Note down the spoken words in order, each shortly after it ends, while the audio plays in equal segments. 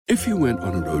If you went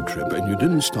on a road trip and you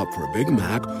didn't stop for a Big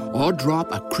Mac or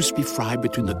drop a crispy fry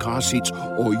between the car seats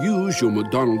or use your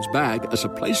McDonald's bag as a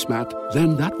placemat,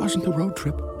 then that wasn't a road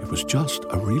trip. It was just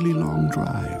a really long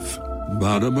drive.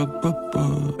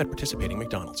 Ba-da-ba-ba-ba. At participating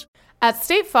McDonald's. At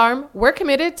State Farm, we're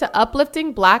committed to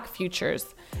uplifting Black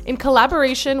futures. In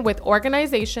collaboration with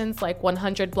organizations like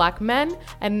 100 Black Men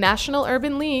and National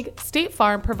Urban League, State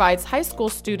Farm provides high school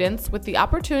students with the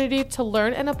opportunity to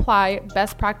learn and apply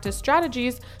best practice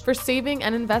strategies for saving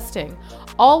and investing,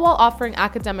 all while offering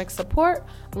academic support,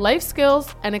 life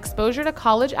skills, and exposure to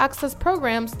college access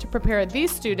programs to prepare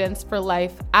these students for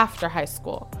life after high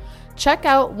school. Check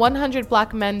out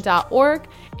 100blackmen.org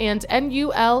and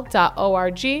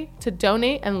nul.org to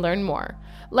donate and learn more.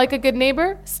 Like a good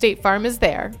neighbor, State Farm is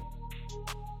there.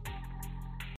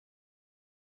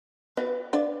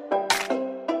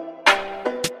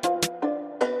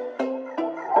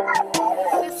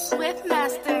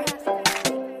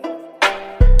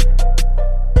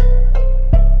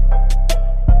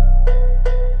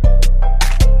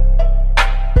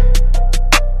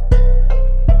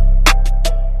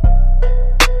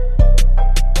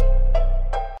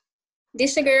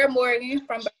 This your girl Morgin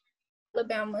from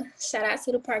Alabama. Shout out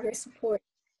to the Progress Report.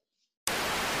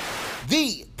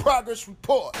 The Progress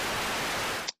Report.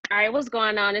 All right, what's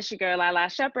going on? It's your girl Lala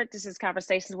Shepherd. This is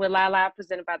Conversations with Lala,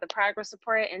 presented by the Progress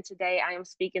Report. And today I am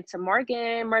speaking to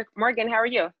Morgin. Morgin, how are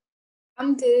you?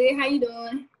 I'm good. How you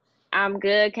doing? I'm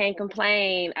good. Can't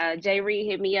complain. J Reid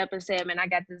hit me up and said, man, I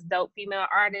got this dope female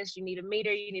artist. You need to meet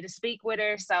her. You need to speak with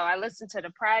her. So I listened to the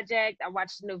project. I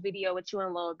watched the new video with you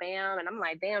and Lil Bam. And I'm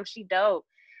like, damn, she dope.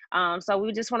 So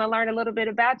we just want to learn a little bit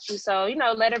about you. So,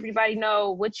 let everybody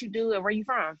know what you do and where you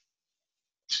from.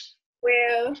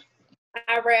 Well,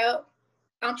 I rap.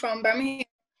 I'm from Birmingham,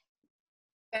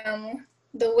 Alabama,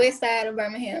 the west side of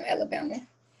Birmingham, Alabama.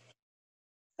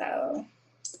 So.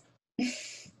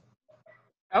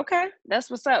 Okay, that's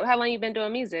what's up. How long you been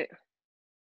doing music?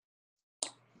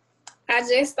 I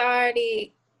just started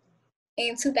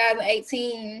in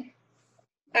 2018.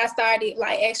 I started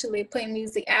actually putting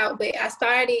music out, but I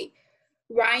started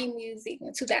writing music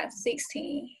in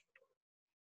 2016.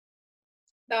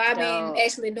 So I've been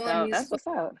actually doing music. That's what's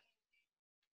up.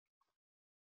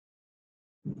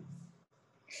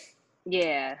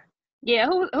 Yeah.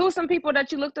 Who's some people that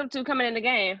you looked up to coming in the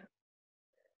game?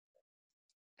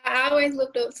 I always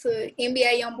looked up to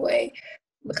NBA YoungBoy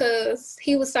because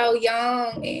he was so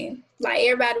young and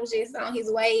everybody was just on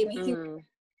his wave, and so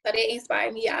that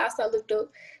inspired me. I also looked up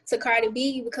to Cardi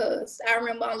B because I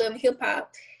remember on Love and Hip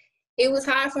Hop, it was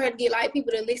hard for her to get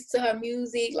people to listen to her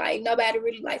music. Nobody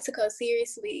really took her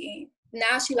seriously. And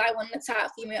now she one of the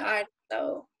top female artists.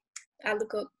 So I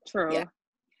look up. True. Yeah.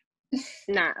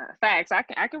 Nah, facts. I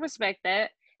can respect that.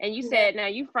 And you said now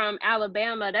you from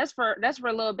Alabama. That's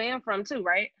where Lil Bam from too,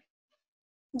 right?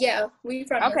 Yeah, we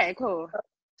from. Okay, cool.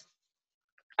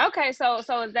 Okay, so is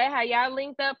that how y'all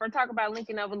linked up, or talk about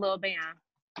linking up with Lil Bam?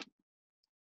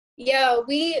 Yeah,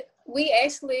 we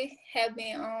actually have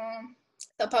been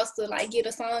supposed to get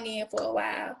a song in for a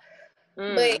while,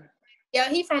 but yeah,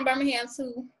 he from Birmingham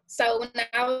too. So when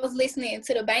I was listening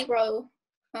to the Bankroll,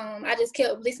 I just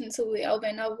kept listening to it over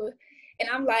and over, and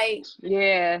I'm like,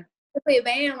 yeah. Put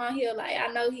Bam on here, I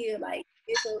know he'll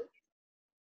it's a.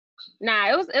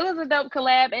 Nah, it was a dope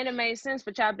collab, and it made sense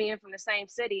for y'all being from the same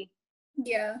city.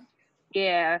 Yeah.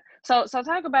 Yeah. So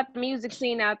talk about the music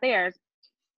scene out there.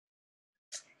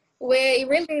 Well, it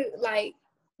really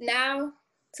now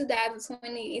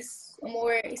 2020 is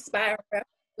more inspiring,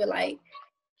 but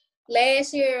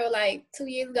last year or 2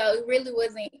 years ago, it really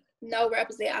wasn't no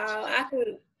rappers at all. I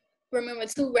could remember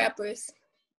 2 rappers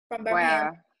from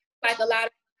Birmingham. Wow. A lot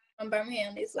of from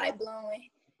Birmingham is blowing.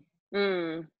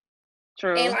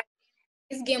 True. And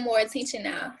it's getting more attention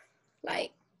now.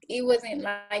 It wasn't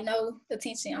no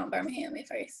attention on Birmingham at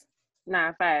first.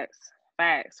 Nah, facts.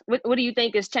 What do you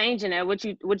think is changing that? What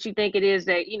you think it is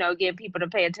that get people to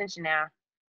pay attention now?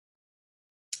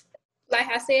 Like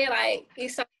I said,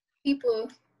 it's some people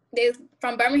that's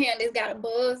from Birmingham that's got a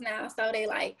buzz now, so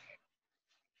they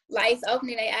it's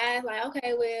opening their eyes.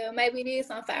 Okay, well maybe it is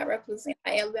some fire rappers in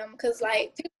Alabama, because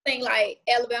people think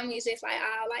Alabama is just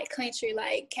all country,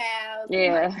 cows.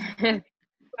 Yeah.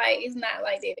 It's not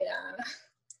like that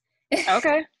at all.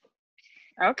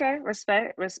 Okay.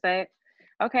 Respect.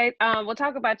 Okay. We'll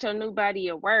talk about your new body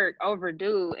of work,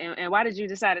 Overdue, and why did you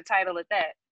decide to title it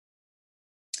that?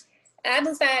 I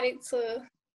decided to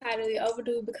title it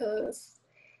Overdue because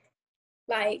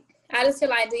I just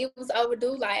feel it was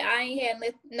overdue. I ain't had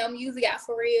no music out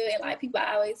for real, and people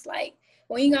always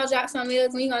when you gonna drop something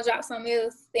else,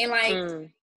 Then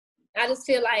I just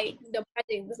feel like the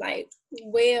project was like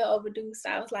well overdue. So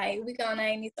I was like, we gonna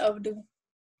name this overdue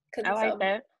because I it's like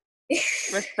overdue.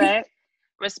 that.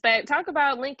 Respect. Talk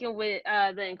about linking with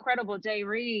the incredible J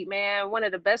Reid, man, one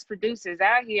of the best producers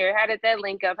out here. How did that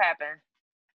link up happen?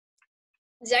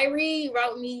 J Reid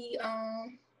wrote me.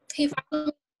 He followed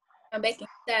me back in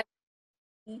 2000,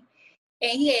 and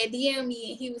he had DM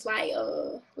me, and he was like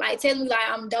telling me like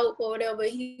I'm dope or whatever.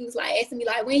 He was like asking me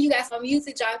like, when you got some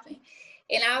music dropping,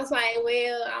 and I was like,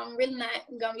 well, I'm really not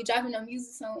gonna be dropping no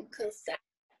music soon because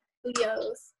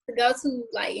studios to go to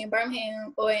like in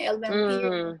Birmingham or in Alabama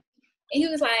here. And he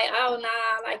was like, oh,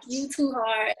 nah, like, you too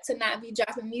hard to not be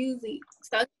dropping music.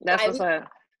 So, That's like, what's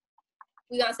up.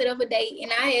 we gonna set up a date.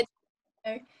 And I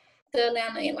had to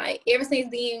Atlanta. And, like, ever since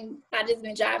then, I just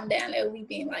been driving down there. We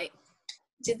been, like,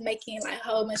 just making, like, a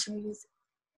whole bunch of music.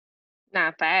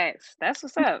 Nah, facts. That's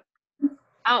what's up.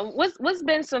 What's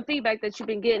been some feedback that you've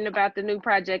been getting about the new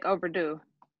project Overdue?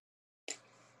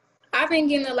 I've been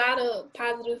getting a lot of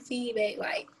positive feedback.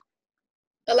 Like,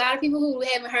 a lot of people who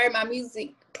haven't heard my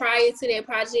music prior to that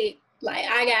project, like,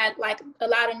 I got, like, a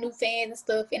lot of new fans and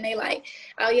stuff, and they like,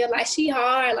 oh, yeah, like, she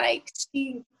hard, like,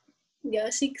 she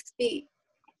can spit.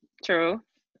 True.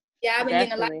 Yeah, I've been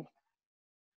getting a lot.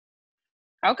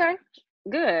 Okay,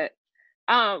 good.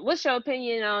 What's your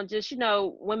opinion on just,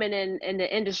 women in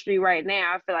the industry right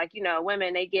now? I feel like,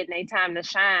 women, they getting their time to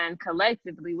shine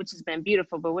collectively, which has been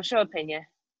beautiful, but what's your opinion?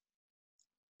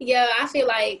 Yeah, I feel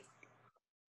like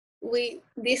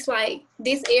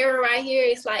this era right here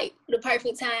is like the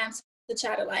perfect time to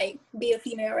try to like be a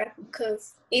female rapper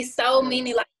because it's so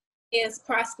many like is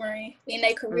prospering in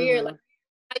their career. Like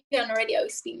you on the radio,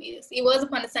 it's females. It was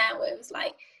upon a time where it was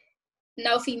like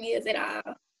no females at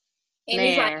all, and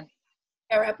it's like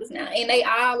rappers now, and they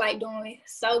all like doing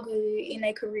so good in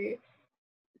their career.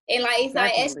 And like it's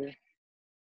like actually,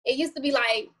 it used to be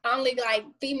like only like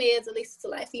females to listen to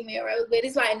like female rappers, but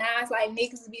it's like now it's like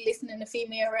niggas be listening to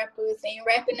female rappers and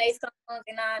rapping their songs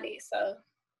and all that. So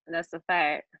that's a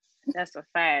fact. That's a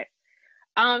fact.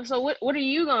 So what are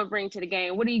you gonna bring to the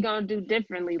game? What are you gonna do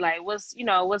differently? Like what's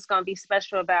gonna be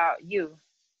special about you?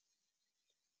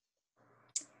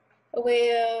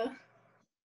 Well,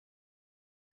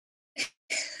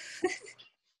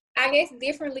 I guess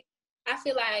differently. I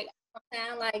feel like I don't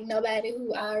sound like nobody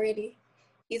who already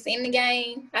is in the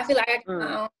game. I feel like I got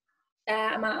my own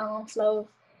style, my own flow.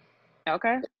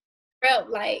 Okay. Rap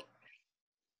like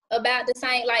about the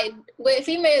same, like with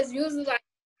females usually like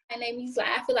and they music.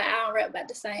 Like I feel like I don't rap about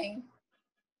the same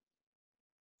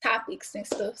topics and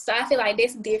stuff. So I feel like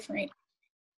that's different.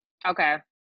 Okay.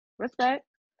 Respect.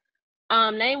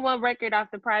 Name one record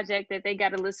off the project that they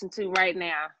gotta listen to right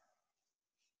now.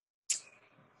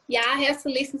 Yeah, I have to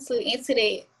listen to Into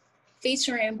That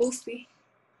featuring Boosie.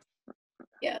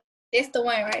 Yeah, that's the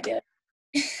one right there.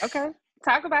 Okay.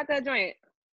 Talk about that joint.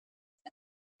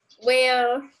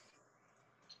 Well,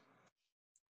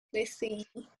 let's see.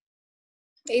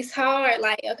 It's hard.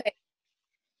 Like, okay.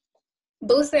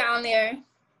 Boosie on there,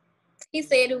 he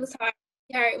said it was hard.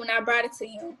 He heard when I brought it to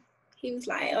him. He was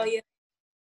like, oh, yeah.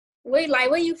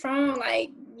 Where you from? Like,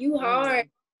 you hard.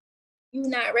 You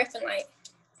not rapping like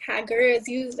how girls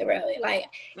usually rap. Like,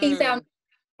 he said, I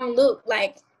don't look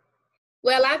like,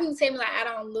 well, a lot of people tell me, like, I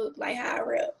don't look like how I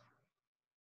rap.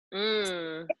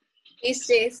 It's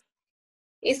just,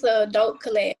 it's a dope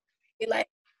collab. Like,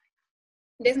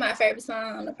 that's my favorite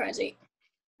song on the project.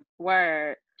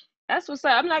 Word. That's what's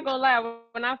up. I'm not gonna lie.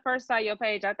 When I first saw your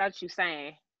page, I thought you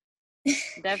sang.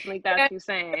 Definitely thought you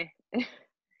sang.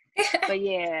 But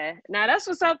yeah, now that's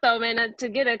what's up though, man. To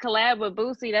get a collab with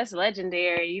Boosie, that's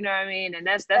legendary. You know what I mean? And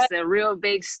that's a real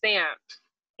big stamp.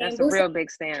 That's a real big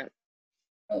stamp.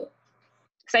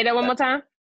 Say that one more time.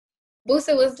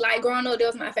 Boosie was like growing up. That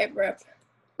was my favorite rapper.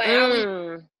 Like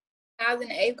I was in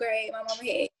the 8th grade. My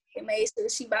mama had made sure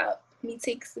she bought me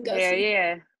tickets to go see.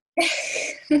 Yeah.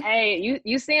 Hey,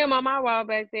 you see him on my wall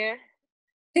back there.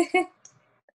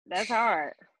 That's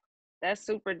hard. That's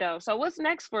super dope. So what's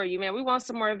next for you, man? We want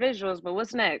some more visuals, but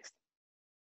what's next?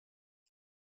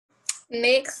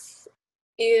 Next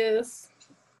is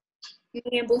me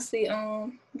and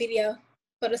Boosie video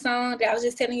for the song that I was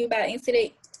just telling you about, Into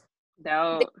That.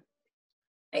 Dope.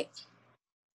 Like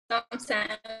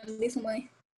sometime this month.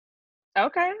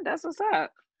 Okay, that's what's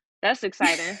up. That's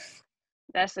exciting.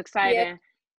 That's exciting. Yeah.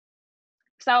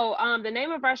 So the name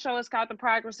of our show is called The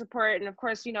Progress Report. And of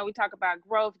course, we talk about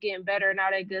growth, getting better and all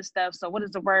that good stuff. So what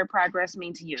does the word progress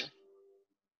mean to you?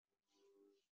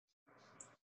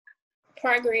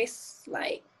 Progress,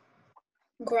 like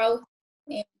growth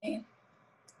and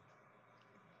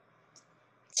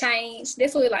change.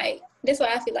 That's what I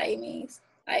feel like it means.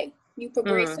 Like you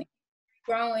progressing.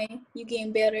 growing, you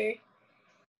getting better.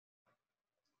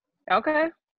 Okay,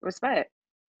 respect.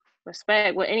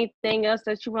 Well, anything else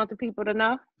that you want the people to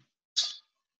know?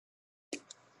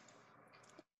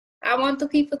 I want the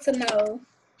people to know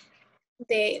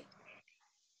that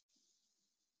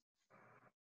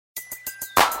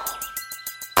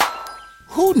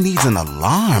who needs an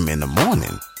alarm in the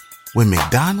morning when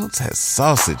McDonald's has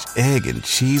sausage, egg, and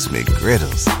cheese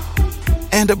McGriddles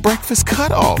and a breakfast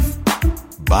cutoff?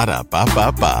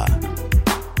 Ba-da-ba-ba-ba.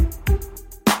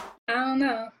 I don't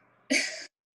know.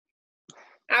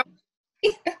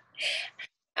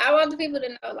 I want the people to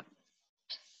know, like,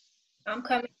 I'm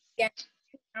coming again.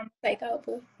 I'm gonna take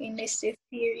over in this shift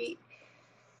period.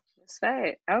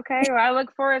 Respect. Okay, well, I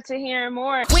look forward to hearing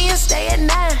more. Wednesday at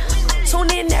 9,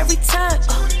 tune in every time.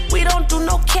 We don't do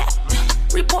no cap,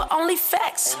 report only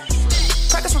facts.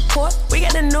 Progress report, we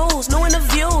got the news, no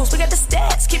interviews, we got the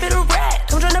stats, keep it a rat,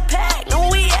 come join the pack, know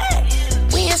where we at.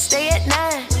 Wednesday at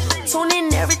 9, tune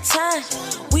in every time.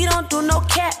 We don't do no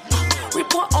cap,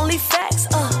 report only facts.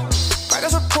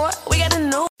 Progress report, we got the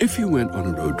news. If you went on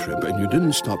a road trip and you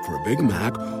didn't stop for a Big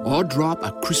Mac or drop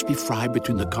a crispy fry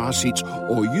between the car seats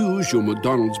or use your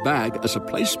McDonald's bag as a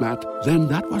placemat, then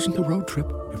that wasn't a road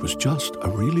trip. It was just a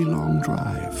really long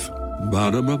drive.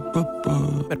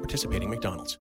 Ba-da-ba-ba-ba. At participating McDonald's.